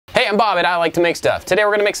I'm Bob and I like to make stuff. Today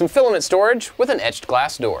we're going to make some filament storage with an etched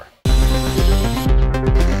glass door.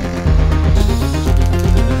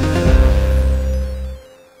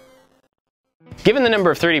 Given the number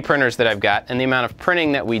of 3D printers that I've got and the amount of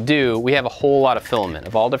printing that we do, we have a whole lot of filament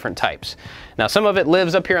of all different types. Now some of it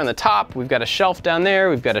lives up here on the top. We've got a shelf down there.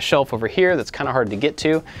 We've got a shelf over here that's kind of hard to get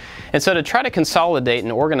to. And so to try to consolidate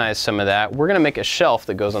and organize some of that, we're going to make a shelf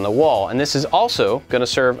that goes on the wall. And this is also going to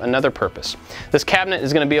serve another purpose. This cabinet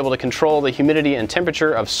is going to be able to control the humidity and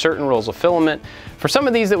temperature of certain rolls of filament. For some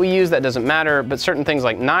of these that we use, that doesn't matter, but certain things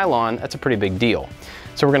like nylon, that's a pretty big deal.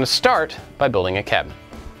 So we're going to start by building a cabinet.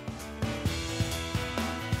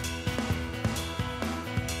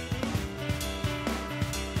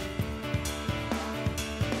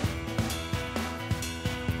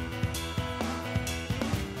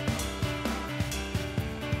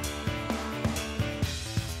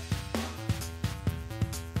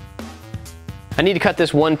 I need to cut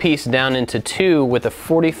this one piece down into two with a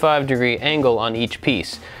 45-degree angle on each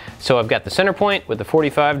piece. So I've got the center point with the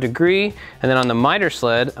 45-degree, and then on the miter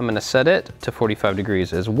sled, I'm going to set it to 45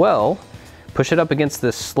 degrees as well. Push it up against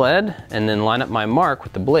this sled, and then line up my mark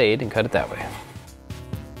with the blade and cut it that way.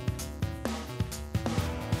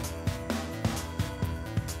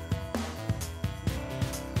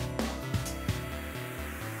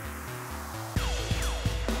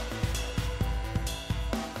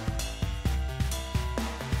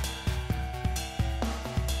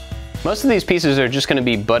 Most of these pieces are just going to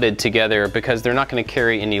be butted together because they're not going to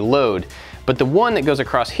carry any load. But the one that goes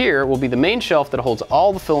across here will be the main shelf that holds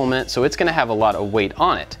all the filament, so it's going to have a lot of weight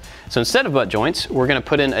on it. So instead of butt joints, we're going to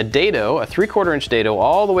put in a dado, a 3/4 inch dado,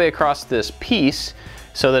 all the way across this piece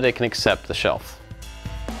so that it can accept the shelf.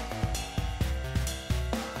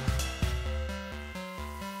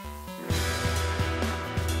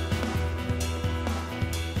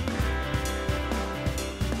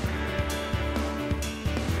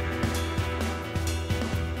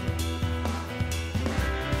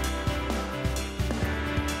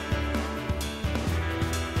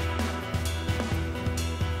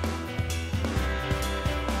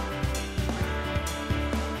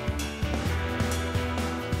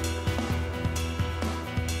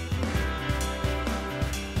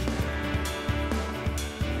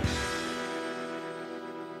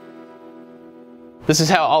 This is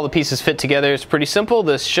how all the pieces fit together. It's pretty simple.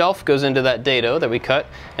 This shelf goes into that dado that we cut,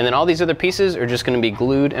 and then all these other pieces are just going to be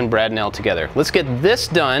glued and brad nailed together. Let's get this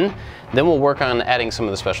done, then we'll work on adding some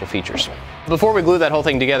of the special features. Before we glue that whole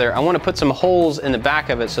thing together, I want to put some holes in the back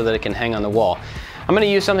of it so that it can hang on the wall. I'm going to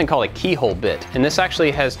use something called a keyhole bit, and this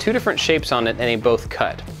actually has two different shapes on it and they both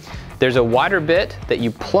cut. There's a wider bit that you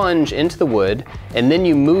plunge into the wood and then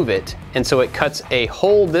you move it, and so it cuts a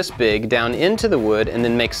hole this big down into the wood and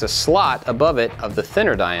then makes a slot above it of the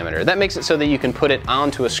thinner diameter. That makes it so that you can put it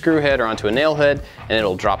onto a screw head or onto a nail head and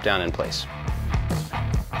it'll drop down in place.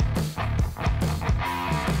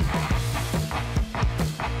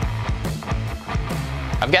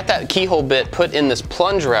 I've got that keyhole bit put in this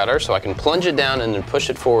plunge router so I can plunge it down and then push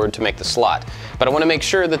it forward to make the slot. But I want to make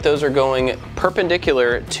sure that those are going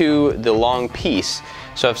perpendicular to the long piece.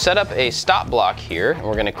 So I've set up a stop block here, and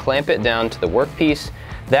we're going to clamp it down to the workpiece.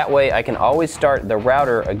 That way I can always start the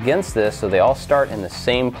router against this so they all start in the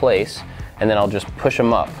same place, and then I'll just push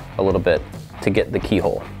them up a little bit to get the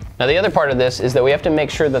keyhole. Now the other part of this is that we have to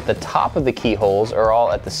make sure that the top of the keyholes are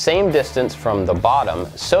all at the same distance from the bottom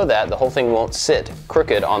so that the whole thing won't sit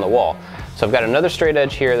crooked on the wall. So I've got another straight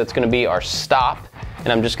edge here that's going to be our stop, and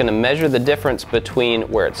I'm just going to measure the difference between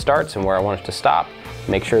where it starts and where I want it to stop.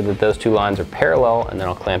 Make sure that those two lines are parallel, and then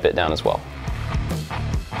I'll clamp it down as well.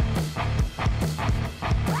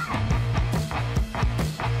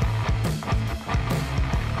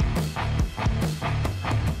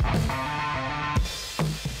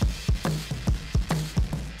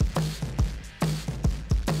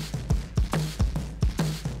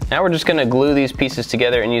 Now we're just going to glue these pieces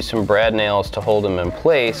together and use some brad nails to hold them in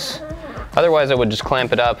place. Otherwise I would just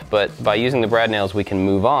clamp it up, but by using the brad nails we can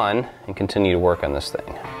move on and continue to work on this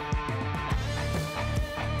thing.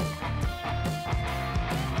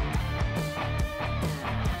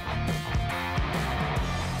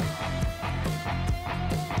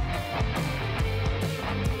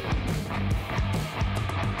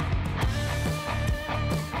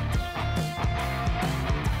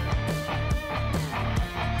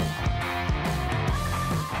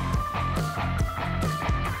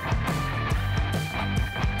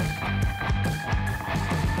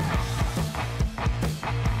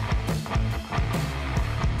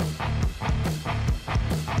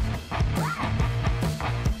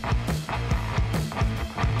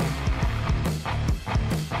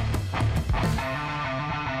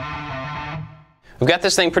 We've got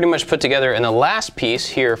this thing pretty much put together, and the last piece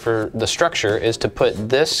here for the structure is to put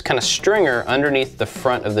this kind of stringer underneath the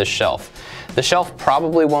front of this shelf. The shelf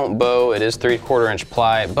probably won't bow, it is 3/4 inch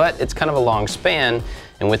ply, but it's kind of a long span,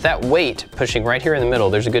 and with that weight pushing right here in the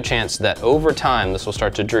middle, there's a good chance that over time this will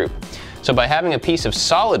start to droop. So by having a piece of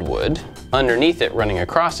solid wood underneath it running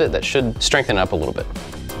across it, that should strengthen it up a little bit.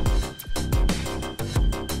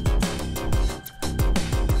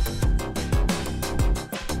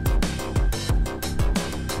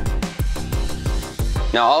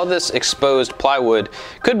 Now all of this exposed plywood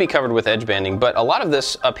could be covered with edge banding, but a lot of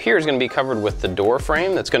this up here is going to be covered with the door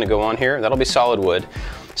frame that's going to go on here. That'll be solid wood.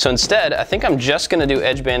 So instead, I think I'm just going to do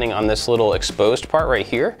edge banding on this little exposed part right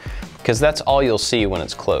here, because that's all you'll see when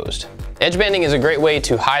it's closed. Edge banding is a great way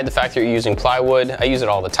to hide the fact that you're using plywood. I use it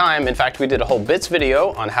all the time. In fact, we did a whole bits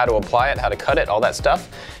video on how to apply it, how to cut it, all that stuff.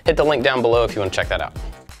 Hit the link down below if you want to check that out.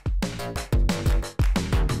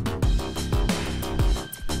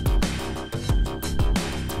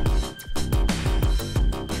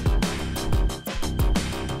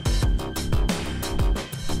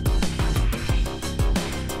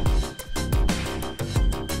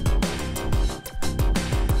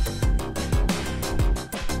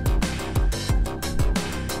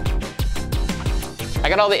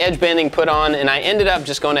 I got all the edge banding put on, and I ended up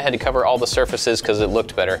just going ahead to cover all the surfaces because it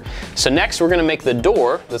looked better. So next we're going to make the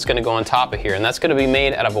door that's going to go on top of here, and that's going to be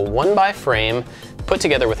made out of a 1x frame put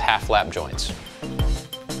together with half lap joints.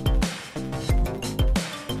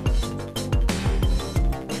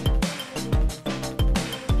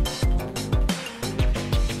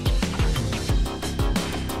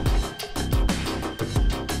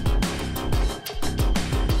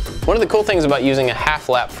 One of the cool things about using a half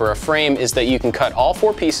lap for a frame is that you can cut all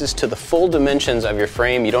 4 pieces to the full dimensions of your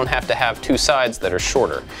frame. You don't have to have 2 sides that are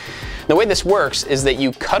shorter. The way this works is that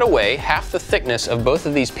you cut away half the thickness of both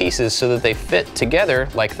of these pieces so that they fit together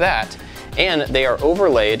like that, and they are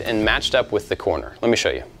overlaid and matched up with the corner. Let me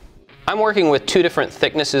show you. I'm working with 2 different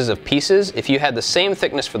thicknesses of pieces. If you had the same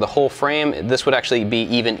thickness for the whole frame, this would actually be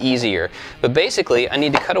even easier. But basically, I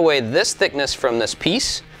need to cut away this thickness from this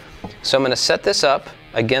piece. So I'm going to set this up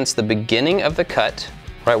against the beginning of the cut,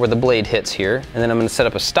 right where the blade hits here, and then I'm going to set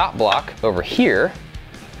up a stop block over here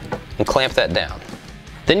and clamp that down.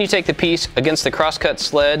 Then you take the piece against the crosscut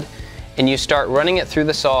sled and you start running it through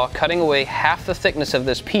the saw, cutting away half the thickness of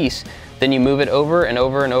this piece. Then you move it over and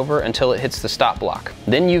over and over until it hits the stop block.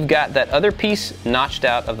 Then you've got that other piece notched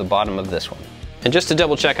out of the bottom of this one. And just to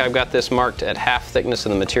double check, I've got this marked at half thickness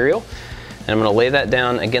of the material, and I'm going to lay that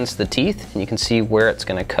down against the teeth, and you can see where it's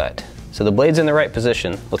going to cut. So the blade's in the right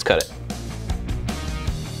position. Let's cut it.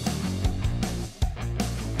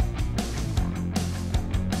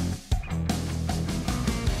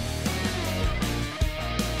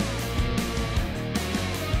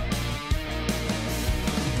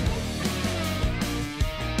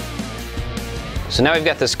 So now we've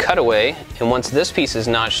got this cutaway, and once this piece is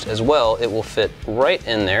notched as well, it will fit right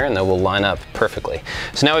in there and they will line up perfectly.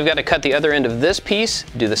 So now we've got to cut the other end of this piece,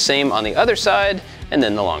 do the same on the other side, and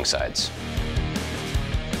then the long sides.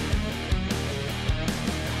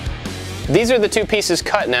 These are the 2 pieces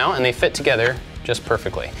cut now, and they fit together just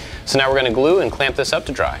perfectly. So now we're going to glue and clamp this up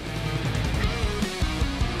to dry.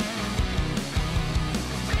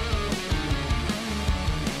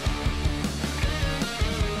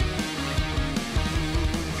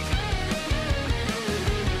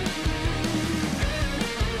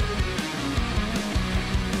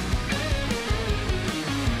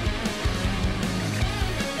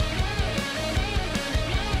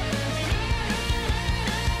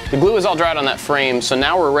 The glue is all dried on that frame, so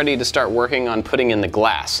now we're ready to start working on putting in the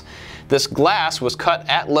glass. This glass was cut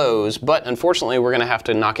at Lowe's, but unfortunately we're going to have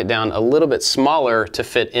to knock it down a little bit smaller to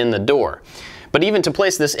fit in the door. But even to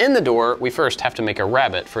place this in the door, we first have to make a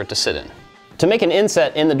rabbet for it to sit in. To make an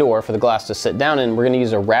inset in the door for the glass to sit down in, we're going to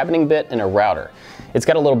use a rabbeting bit and a router. It's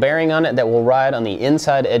got a little bearing on it that will ride on the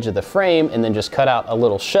inside edge of the frame and then just cut out a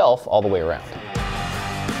little shelf all the way around.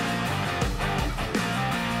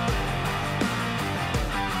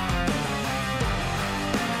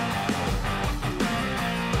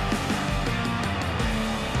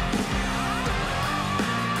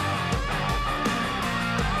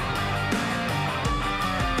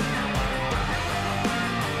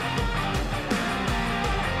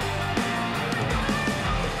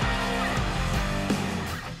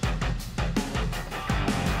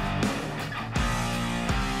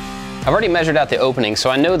 I've already measured out the opening, so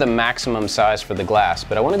I know the maximum size for the glass,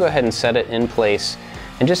 but I want to go ahead and set it in place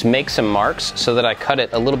and just make some marks so that I cut it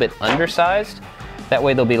a little bit undersized. That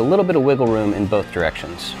way there'll be a little bit of wiggle room in both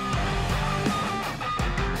directions.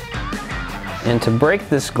 And to break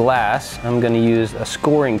this glass, I'm going to use a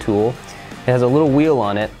scoring tool. It has a little wheel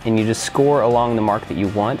on it, and you just score along the mark that you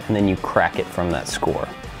want, and then you crack it from that score.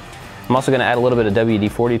 I'm also going to add a little bit of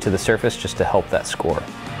WD-40 to the surface just to help that score.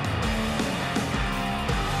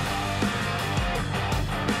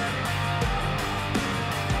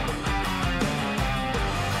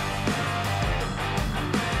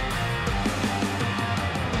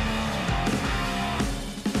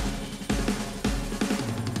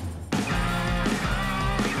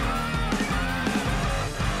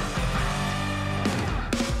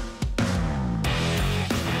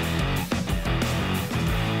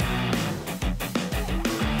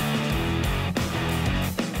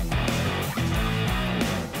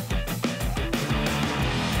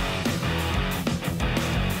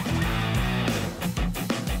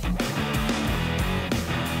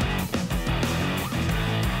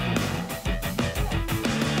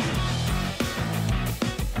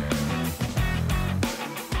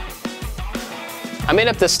 I made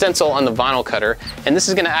up this stencil on the vinyl cutter, and this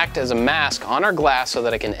is going to act as a mask on our glass so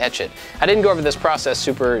that I can etch it. I didn't go over this process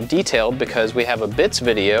super detailed because we have a bits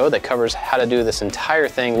video that covers how to do this entire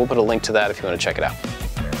thing. We'll put a link to that if you want to check it out.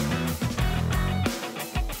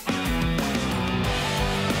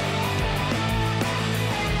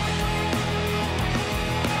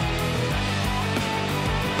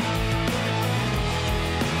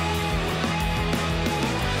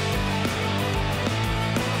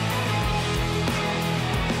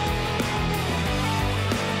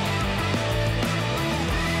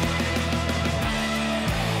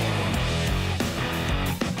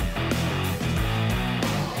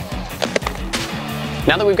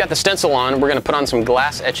 Now that we've got the stencil on, we're going to put on some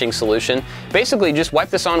glass etching solution. Basically, just wipe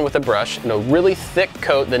this on with a brush in a really thick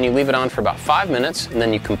coat, then you leave it on for about 5 minutes, and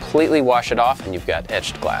then you completely wash it off and you've got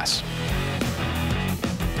etched glass.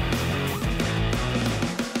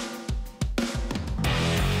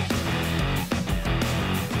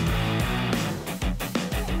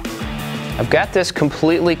 I've got this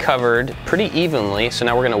completely covered pretty evenly, so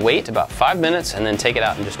now we're going to wait about 5 minutes and then take it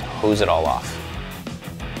out and just hose it all off.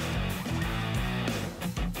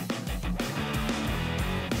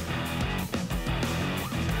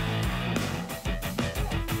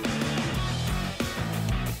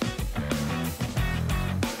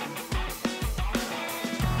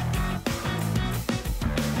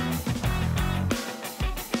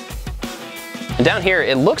 And down here,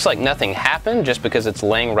 it looks like nothing happened just because it's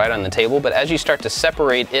laying right on the table, but as you start to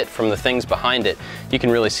separate it from the things behind it, you can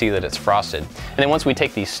really see that it's frosted. And then once we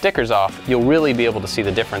take these stickers off, you'll really be able to see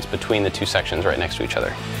the difference between the two sections right next to each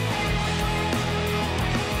other.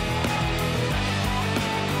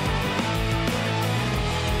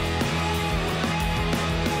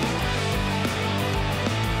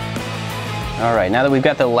 All right, now that we've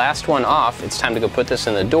got the last one off, it's time to go put this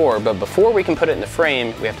in the door, but before we can put it in the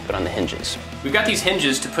frame, we have to put on the hinges. We've got these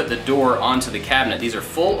hinges to put the door onto the cabinet. These are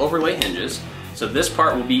full overlay hinges, so this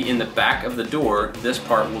part will be in the back of the door, this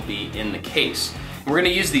part will be in the case. And we're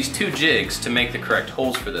gonna use these 2 jigs to make the correct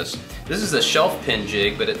holes for this. This is a shelf pin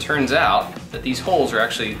jig, but it turns out that these holes are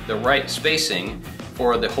actually the right spacing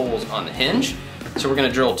for the holes on the hinge. So we're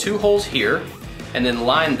gonna drill 2 holes here, and then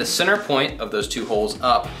line the center point of those 2 holes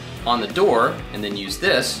up on the door, and then use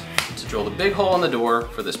this to drill the big hole in the door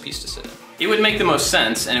for this piece to sit in. It would make the most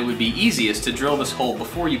sense, and it would be easiest to drill this hole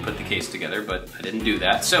before you put the case together, but I didn't do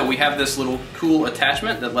that. So we have this little cool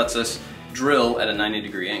attachment that lets us drill at a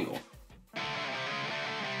 90-degree angle.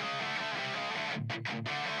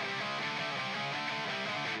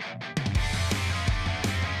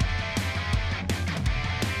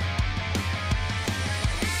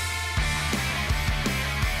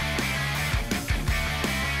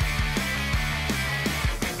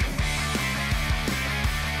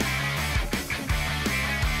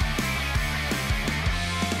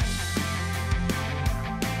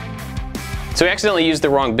 So we accidentally used the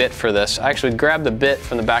wrong bit for this. I actually grabbed the bit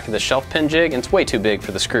from the back of the shelf pin jig, and it's way too big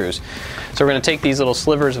for the screws. So we're going to take these little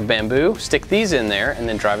slivers of bamboo, stick these in there, and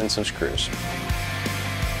then drive in some screws.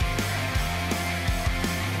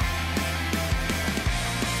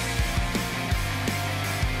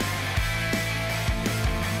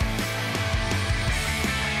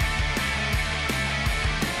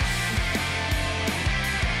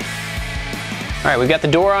 All right, we've got the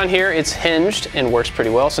door on here. It's hinged and works pretty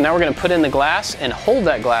well. So now we're going to put in the glass and hold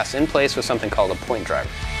that glass in place with something called a point driver.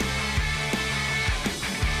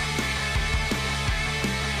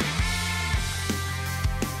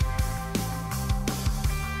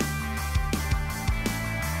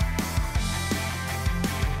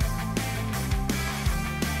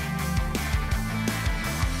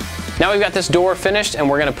 Now we've got this door finished, and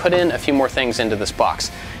we're going to put in a few more things into this box.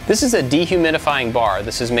 This is a dehumidifying bar.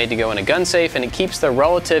 This is made to go in a gun safe, and it keeps the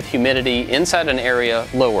relative humidity inside an area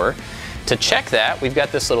lower. To check that, we've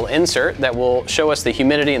got this little insert that will show us the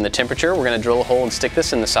humidity and the temperature. We're going to drill a hole and stick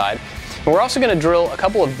this in the side. And we're also going to drill a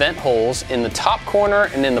couple of vent holes in the top corner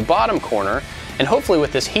and in the bottom corner. And hopefully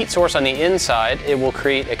with this heat source on the inside, it will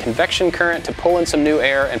create a convection current to pull in some new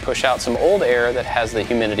air and push out some old air that has the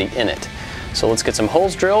humidity in it. So let's get some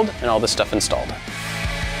holes drilled and all this stuff installed.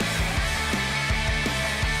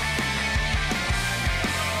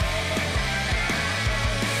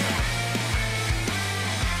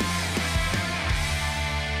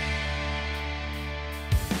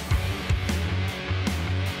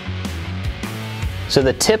 So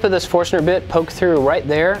the tip of this Forstner bit poked through right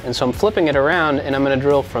there, and so I'm flipping it around and I'm going to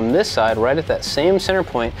drill from this side right at that same center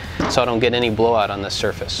point so I don't get any blowout on this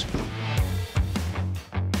surface.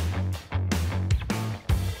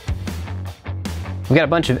 We've got a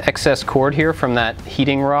bunch of excess cord here from that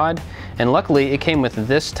heating rod, and luckily it came with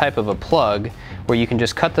this type of a plug where you can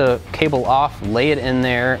just cut the cable off, lay it in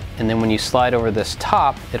there, and then when you slide over this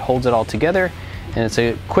top, it holds it all together, and it's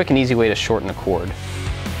a quick and easy way to shorten a cord.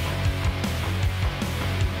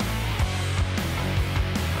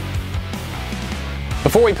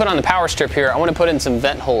 Before we put on the power strip here, I want to put in some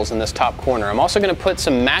vent holes in this top corner. I'm also going to put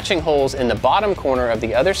some matching holes in the bottom corner of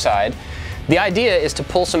the other side. The idea is to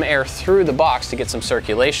pull some air through the box to get some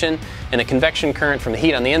circulation, and a convection current from the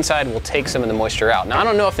heat on the inside will take some of the moisture out. Now, I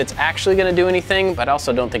don't know if it's actually going to do anything, but I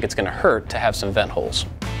also don't think it's going to hurt to have some vent holes.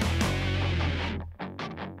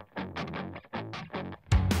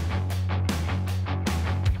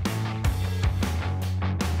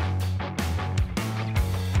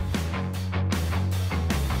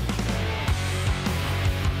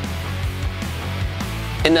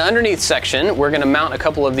 In the underneath section, we're going to mount a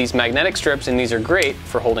couple of these magnetic strips, and these are great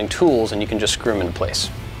for holding tools, and you can just screw them into place.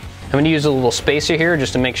 I'm going to use a little spacer here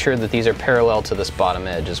just to make sure that these are parallel to this bottom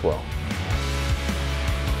edge as well.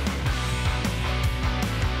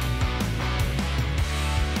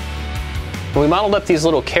 When we modeled up these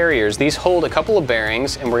little carriers, these hold a couple of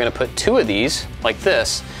bearings, and we're going to put 2 of these like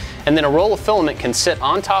this, and then a roll of filament can sit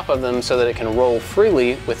on top of them so that it can roll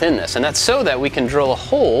freely within this. And that's so that we can drill a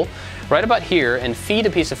hole right about here and feed a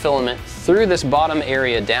piece of filament through this bottom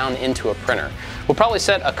area down into a printer. We'll probably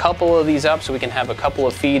set a couple of these up so we can have a couple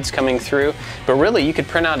of feeds coming through, but really you could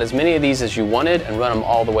print out as many of these as you wanted and run them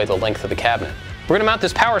all the way the length of the cabinet. We're going to mount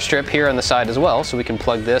this power strip here on the side as well, so we can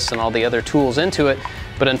plug this and all the other tools into it,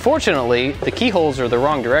 but unfortunately the keyholes are the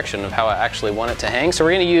wrong direction of how I actually want it to hang, so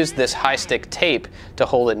we're going to use this high stick tape to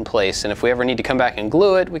hold it in place, and if we ever need to come back and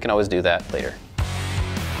glue it, we can always do that later.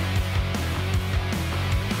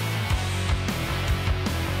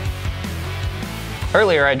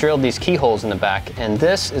 Earlier I drilled these keyholes in the back, and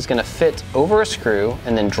this is going to fit over a screw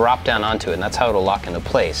and then drop down onto it, and that's how it'll lock into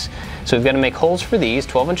place. So we've got to make holes for these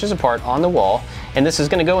 12 inches apart on the wall, and this is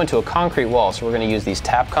going to go into a concrete wall, so we're going to use these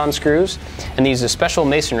Tapcon screws and use a special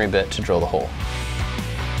masonry bit to drill the hole.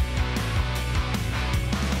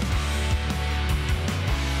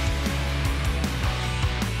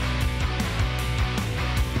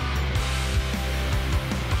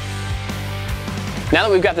 Now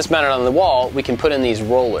that we've got this mounted on the wall, we can put in these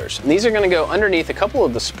rollers. And these are going to go underneath a couple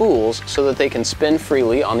of the spools so that they can spin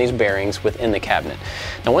freely on these bearings within the cabinet.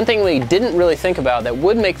 Now, one thing we didn't really think about that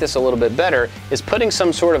would make this a little bit better is putting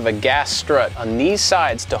some sort of a gas strut on these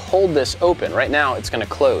sides to hold this open. Right now it's going to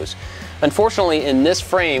close. Unfortunately, in this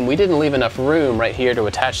frame, we didn't leave enough room right here to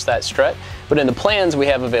attach that strut, but in the plans we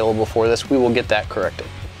have available for this, we will get that corrected.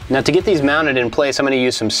 Now, to get these mounted in place, I'm going to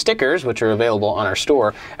use some stickers, which are available on our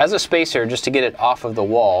store, as a spacer just to get it off of the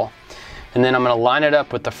wall. And then I'm going to line it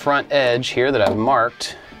up with the front edge here that I've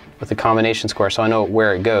marked with the combination square so I know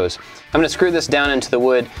where it goes. I'm going to screw this down into the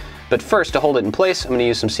wood, but first, to hold it in place, I'm going to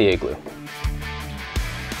use some CA glue.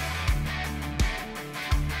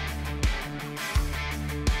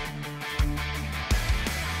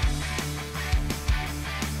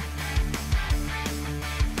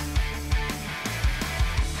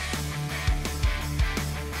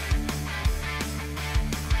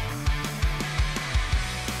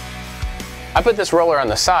 I put this roller on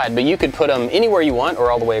the side, but you could put them anywhere you want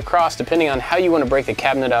or all the way across, depending on how you want to break the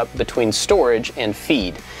cabinet up between storage and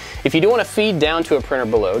feed. If you do want to feed down to a printer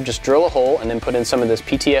below, just drill a hole and then put in some of this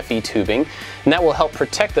PTFE tubing, and that will help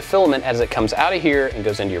protect the filament as it comes out of here and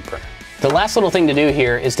goes into your printer. The last little thing to do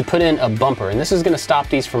here is to put in a bumper, and this is going to stop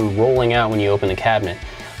these from rolling out when you open the cabinet.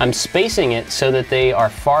 I'm spacing it so that they are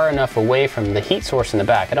far enough away from the heat source in the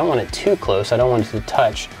back. I don't want it too close, I don't want it to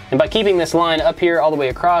touch. And by keeping this line up here all the way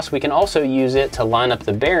across, we can also use it to line up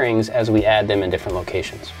the bearings as we add them in different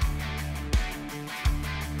locations.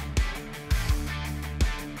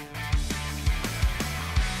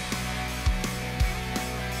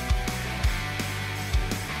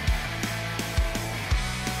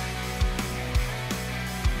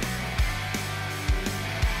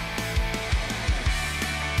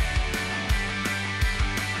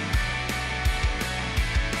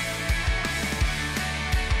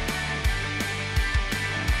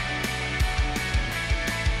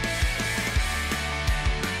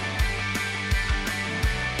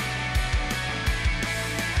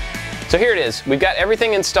 So here it is. We've got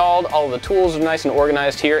everything installed, all the tools are nice and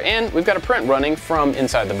organized here, and we've got a print running from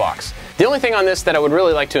inside the box. The only thing on this that I would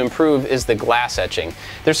really like to improve is the glass etching.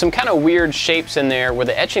 There's some kind of weird shapes in there where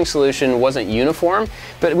the etching solution wasn't uniform,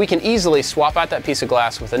 but we can easily swap out that piece of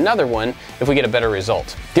glass with another one if we get a better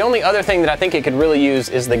result. The only other thing that I think it could really use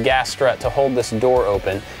is the gas strut to hold this door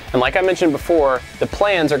open. And like I mentioned before, the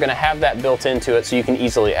plans are going to have that built into it so you can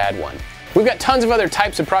easily add one. We've got tons of other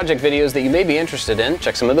types of project videos that you may be interested in.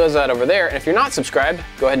 Check some of those out over there. And if you're not subscribed,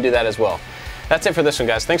 go ahead and do that as well. That's it for this one,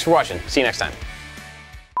 guys. Thanks for watching. See you next time.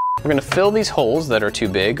 We're gonna fill these holes that are too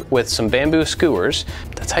big with some bamboo skewers.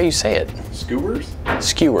 That's how you say it. Skewers?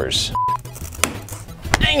 Skewers.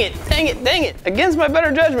 Dang it, dang it, dang it. Against my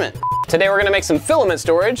better judgment. Today we're gonna make some filament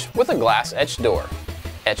storage with a glass etched door.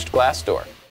 Etched glass door.